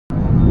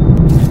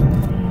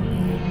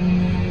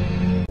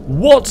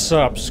What's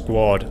up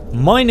squad,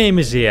 my name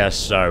is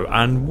ESO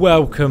and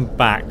welcome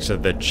back to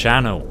the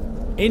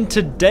channel. In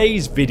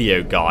today's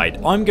video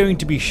guide I'm going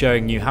to be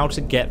showing you how to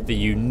get the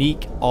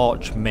unique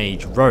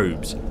Archmage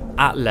robes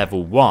at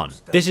level 1.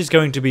 This is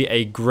going to be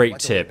a great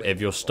tip if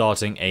you're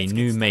starting a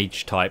new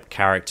mage type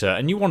character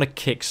and you want to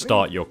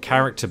kickstart your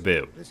character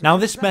build. Now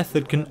this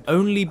method can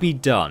only be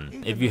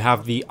done if you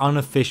have the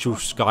unofficial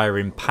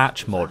Skyrim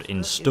patch mod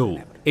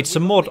installed. It's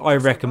a mod I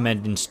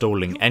recommend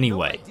installing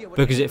anyway,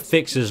 because it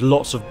fixes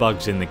lots of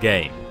bugs in the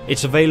game.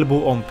 It's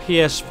available on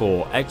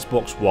PS4,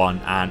 Xbox One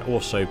and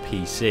also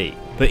PC.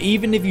 But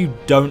even if you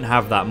don't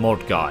have that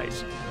mod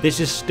guys,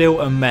 this is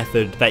still a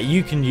method that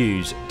you can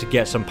use to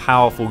get some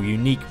powerful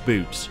unique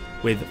boots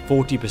with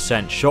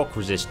 40% shock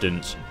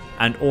resistance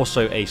and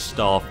also a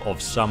staff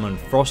of Summon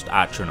Frost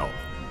Atronach,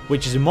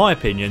 which is in my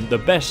opinion the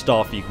best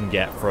staff you can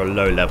get for a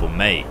low level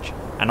mage,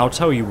 and I'll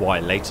tell you why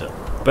later.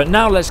 But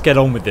now let's get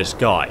on with this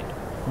guide.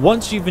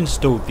 Once you've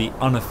installed the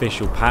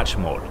unofficial patch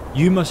mod,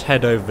 you must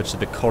head over to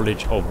the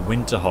College of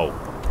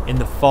Winterhold in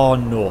the far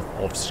north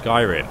of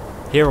Skyrim,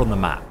 here on the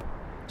map.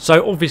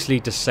 So obviously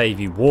to save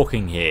you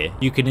walking here,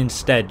 you can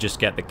instead just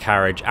get the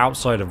carriage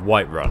outside of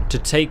Whiterun to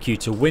take you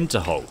to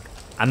Winterhold,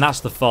 and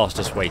that's the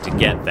fastest way to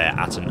get there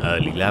at an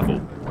early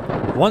level.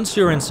 Once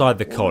you're inside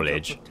the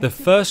college, the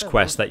first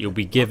quest that you'll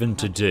be given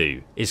to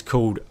do is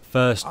called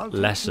First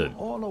Lesson.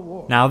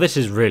 Now this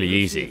is really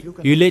easy.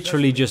 You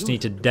literally just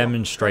need to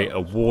demonstrate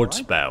a ward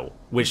spell,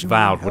 which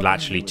Vald will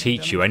actually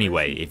teach you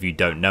anyway if you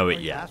don't know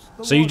it yet.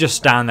 So you just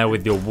stand there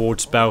with your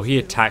ward spell, he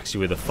attacks you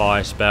with a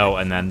fire spell,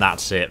 and then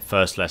that's it,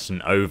 first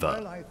lesson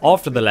over.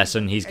 After the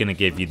lesson he's going to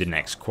give you the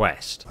next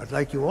quest. I'd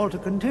like you all to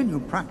continue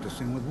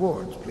practicing with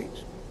wards,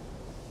 please.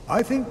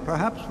 I think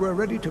perhaps we're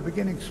ready to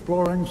begin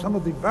exploring some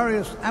of the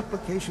various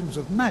applications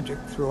of magic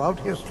throughout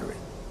history.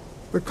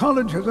 The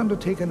college has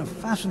undertaken a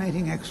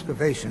fascinating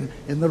excavation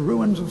in the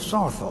ruins of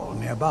Sarthal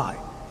nearby.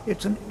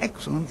 It's an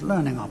excellent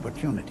learning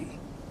opportunity.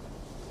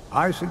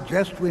 I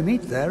suggest we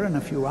meet there in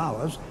a few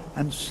hours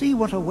and see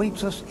what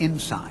awaits us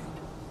inside.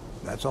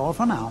 That's all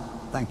for now.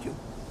 Thank you.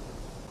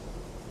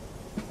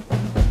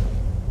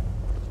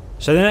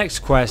 So the next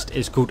quest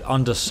is called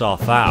Under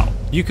Sarthal.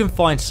 You can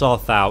find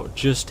Sarthal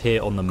just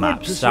here on the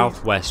map,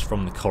 southwest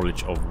from the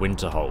College of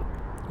Winterhold.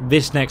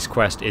 This next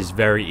quest is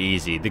very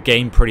easy, the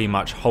game pretty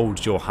much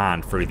holds your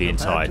hand through the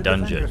entire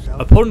dungeon.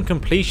 Upon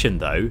completion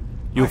though,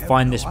 you'll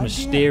find this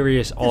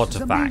mysterious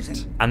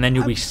artifact, and then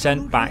you'll be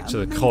sent back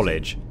to the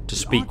college to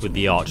speak with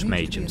the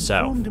Archmage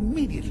himself.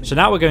 So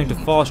now we're going to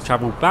fast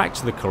travel back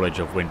to the College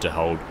of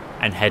Winterhold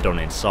and head on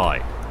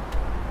inside.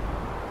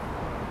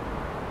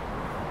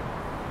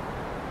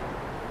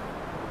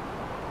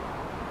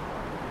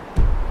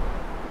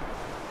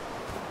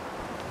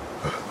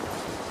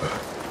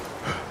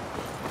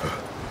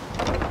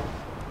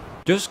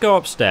 Just go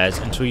upstairs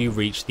until you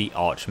reach the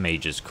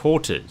Archmage's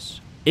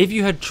quarters. If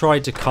you had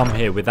tried to come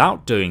here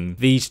without doing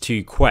these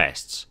two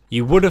quests,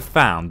 you would have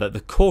found that the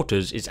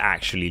quarters is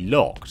actually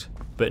locked.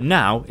 But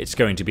now it's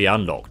going to be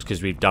unlocked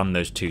because we've done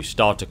those two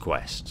starter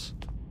quests.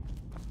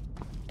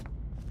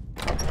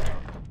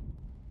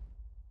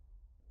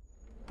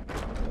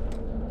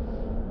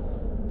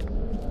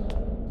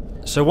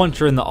 So once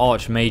you're in the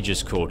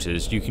Archmage's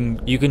quarters, you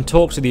can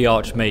talk to the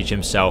Archmage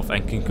himself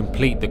and can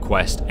complete the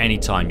quest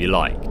anytime you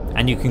like.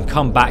 And you can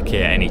come back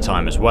here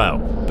anytime as well.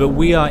 But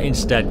we are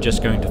instead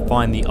just going to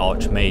find the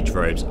Archmage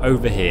robes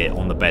over here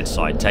on the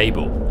bedside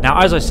table.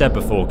 Now as I said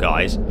before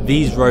guys,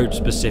 these robes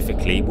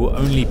specifically will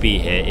only be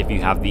here if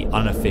you have the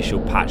unofficial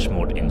patch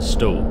mod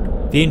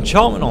installed. The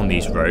enchantment on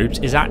these robes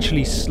is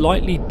actually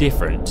slightly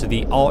different to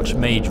the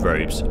Archmage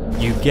robes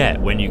you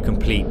get when you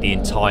complete the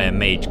entire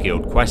Mage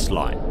Guild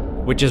questline,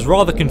 which is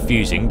rather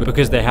confusing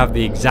because they have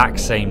the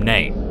exact same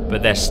name,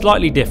 but they're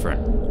slightly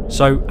different.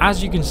 So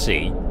as you can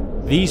see,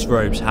 these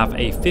robes have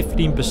a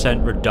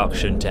 15%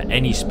 reduction to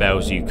any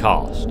spells you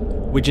cast,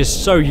 which is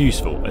so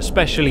useful,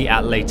 especially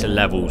at later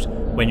levels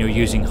when you're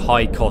using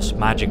high cost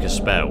magicka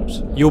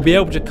spells. You'll be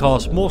able to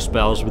cast more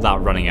spells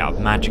without running out of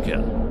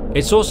magicka.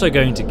 It's also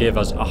going to give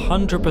us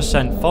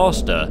 100%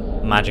 faster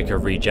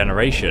magicka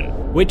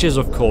regeneration, which is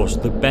of course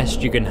the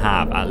best you can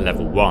have at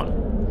level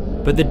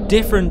 1. But the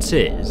difference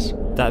is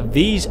that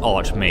these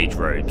Archmage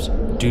robes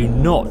do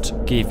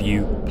not give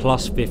you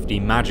plus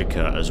 50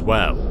 magicka as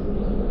well.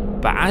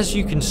 But as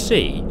you can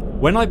see,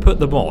 when I put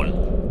them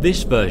on,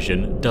 this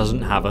version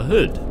doesn't have a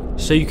hood.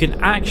 So you can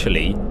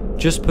actually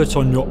just put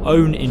on your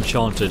own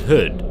enchanted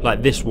hood,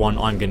 like this one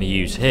I'm going to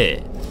use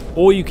here.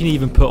 Or you can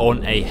even put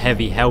on a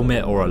heavy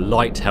helmet or a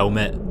light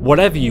helmet,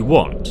 whatever you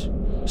want.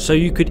 So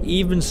you could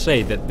even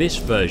say that this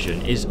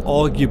version is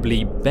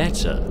arguably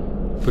better,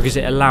 because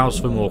it allows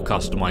for more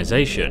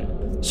customization.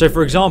 So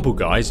for example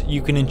guys,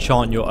 you can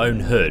enchant your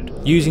own hood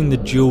using the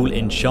dual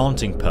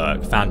enchanting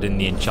perk found in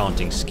the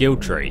enchanting skill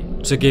tree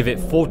to give it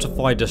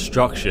fortified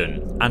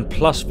destruction and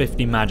plus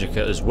 50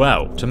 magicka as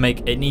well to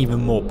make an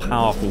even more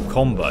powerful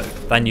combo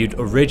than you'd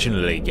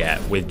originally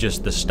get with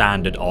just the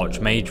standard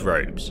Archmage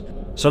robes.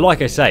 So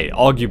like I say,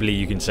 arguably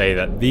you can say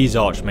that these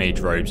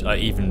Archmage robes are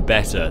even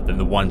better than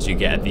the ones you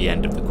get at the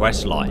end of the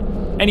quest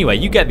line. Anyway,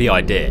 you get the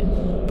idea.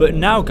 But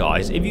now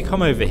guys, if you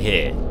come over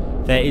here,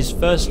 there is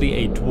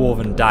firstly a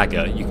dwarven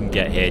dagger you can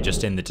get here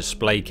just in the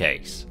display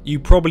case. You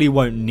probably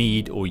won't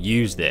need or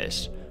use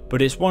this,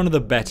 but it's one of the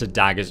better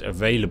daggers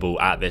available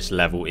at this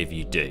level if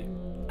you do.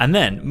 And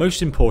then,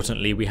 most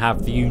importantly, we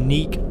have the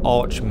unique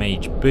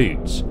Archmage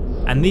boots,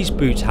 and these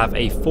boots have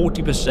a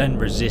 40%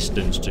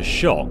 resistance to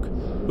shock,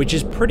 which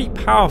is pretty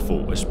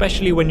powerful,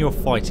 especially when you're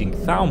fighting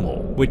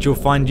Thalmor, which you'll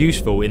find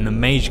useful in the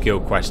Mage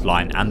Guild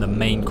questline and the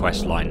main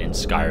questline in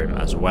Skyrim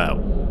as well.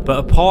 But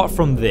apart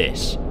from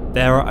this,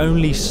 there are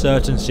only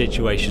certain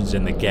situations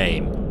in the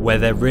game where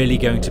they're really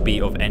going to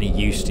be of any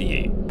use to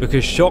you,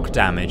 because shock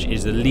damage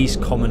is the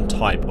least common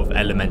type of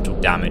elemental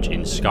damage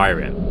in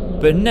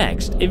Skyrim. But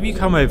next, if you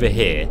come over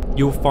here,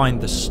 you'll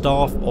find the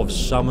Staff of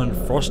Summon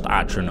Frost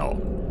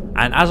Atronach.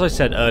 And as I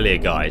said earlier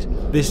guys,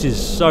 this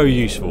is so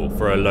useful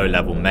for a low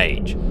level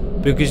mage,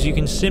 because you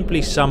can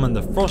simply summon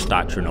the Frost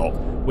Atronach,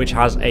 which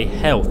has a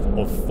health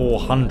of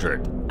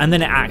 400, and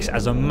then it acts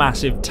as a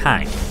massive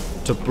tank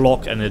to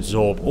block and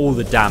absorb all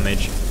the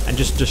damage and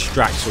just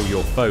distracts all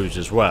your foes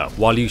as well,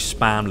 while you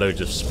spam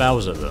loads of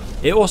spells at them.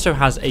 It also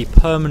has a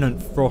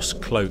permanent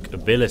Frost Cloak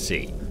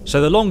ability, so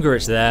the longer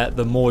it's there,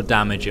 the more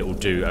damage it will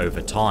do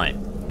over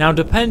time. Now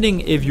depending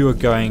if you are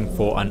going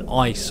for an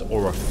ice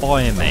or a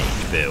fire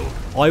mage build,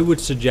 I would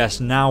suggest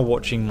now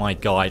watching my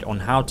guide on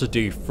how to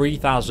do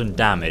 3000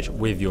 damage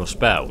with your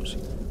spells.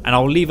 And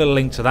I'll leave a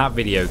link to that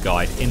video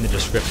guide in the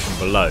description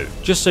below,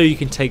 just so you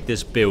can take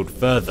this build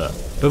further.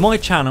 But my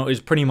channel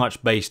is pretty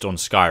much based on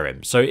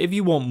Skyrim, so if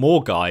you want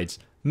more guides,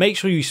 make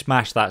sure you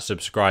smash that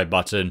subscribe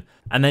button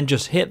and then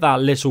just hit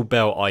that little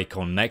bell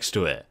icon next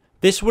to it.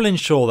 This will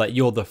ensure that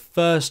you're the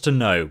first to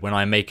know when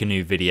I make a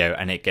new video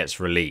and it gets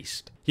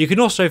released. You can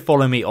also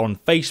follow me on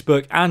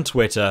Facebook and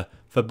Twitter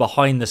for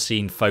behind the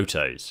scene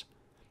photos.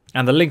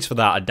 And the links for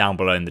that are down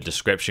below in the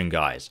description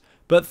guys.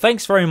 But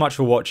thanks very much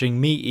for watching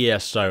me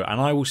ESO,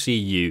 and I will see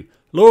you,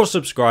 loyal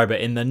subscriber,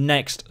 in the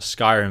next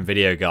Skyrim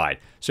video guide.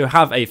 So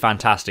have a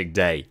fantastic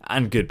day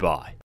and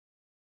goodbye.